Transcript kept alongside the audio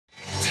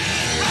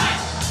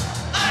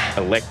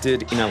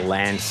Elected in a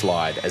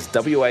landslide as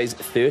WA's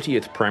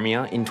 30th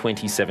Premier in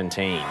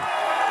 2017.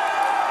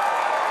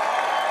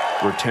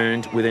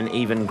 Returned with an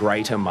even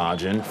greater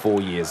margin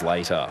 4 years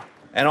later.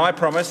 And I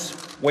promise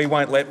we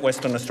won't let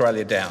Western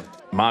Australia down.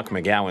 Mark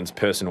McGowan's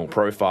personal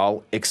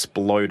profile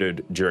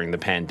exploded during the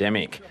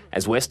pandemic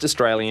as West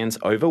Australians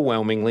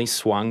overwhelmingly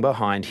swung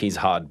behind his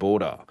hard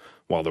border.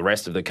 While the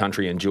rest of the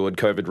country endured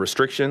COVID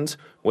restrictions,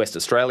 West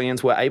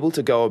Australians were able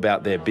to go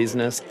about their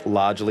business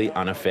largely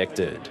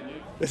unaffected.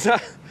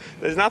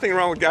 There's nothing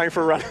wrong with going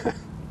for a run.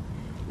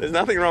 There's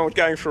nothing wrong with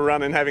going for a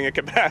run and having a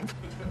kebab.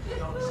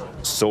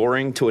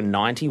 Soaring to a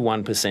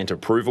 91%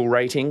 approval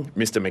rating,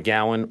 Mr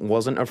McGowan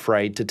wasn't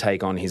afraid to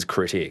take on his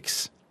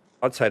critics.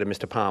 I'd say to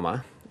Mr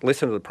Palmer,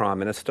 listen to the Prime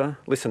Minister,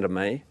 listen to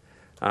me,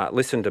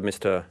 listen to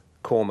Mr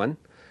Cormann,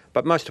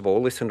 but most of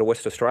all, listen to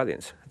West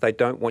Australians. They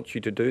don't want you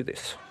to do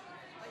this.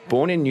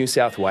 Born in New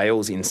South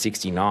Wales in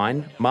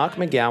 '69, Mark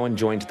McGowan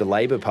joined the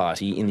Labor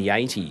Party in the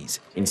 '80s,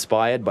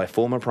 inspired by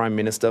former Prime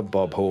Minister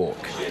Bob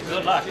Hawke.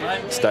 Good luck,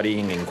 mate.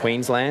 Studying in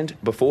Queensland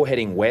before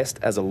heading west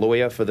as a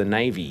lawyer for the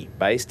Navy,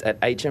 based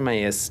at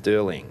HMAS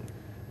Stirling.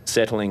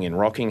 Settling in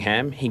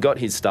Rockingham, he got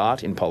his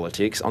start in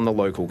politics on the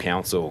local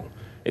council.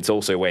 It's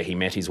also where he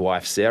met his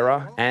wife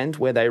Sarah and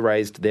where they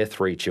raised their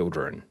 3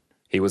 children.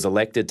 He was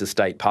elected to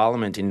state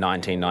parliament in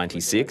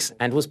 1996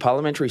 and was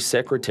parliamentary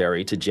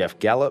secretary to Jeff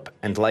Gallop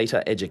and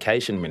later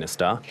education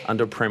minister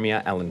under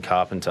Premier Alan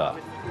Carpenter.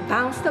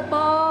 Bounce the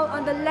ball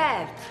on the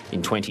left.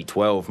 In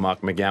 2012,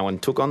 Mark McGowan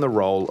took on the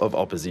role of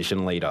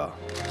opposition leader.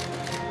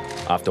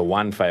 After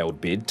one failed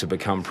bid to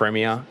become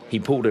Premier, he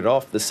pulled it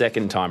off the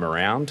second time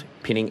around,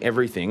 pinning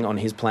everything on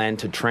his plan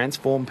to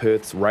transform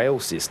Perth's rail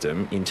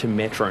system into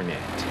Metronet.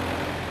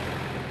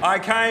 I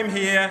came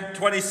here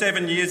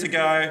 27 years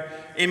ago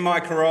in my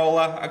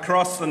Corolla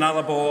across the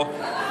Nullarbor,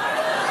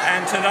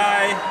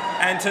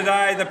 and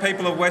today the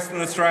people of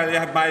Western Australia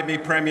have made me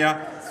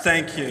Premier.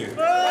 Thank you.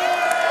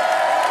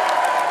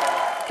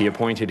 He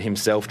appointed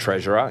himself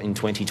Treasurer in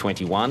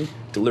 2021,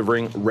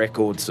 delivering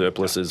record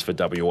surpluses for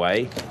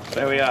WA.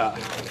 There we are.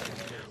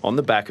 On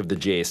the back of the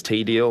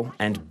GST deal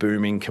and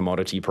booming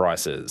commodity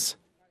prices.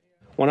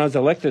 When I was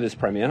elected as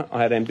Premier,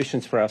 I had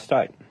ambitions for our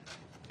state.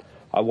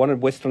 I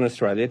wanted Western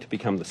Australia to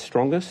become the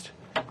strongest,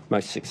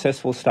 most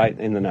successful state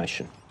in the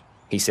nation.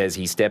 He says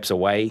he steps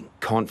away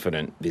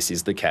confident this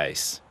is the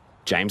case.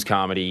 James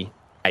Carmody,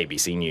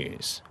 ABC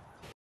News.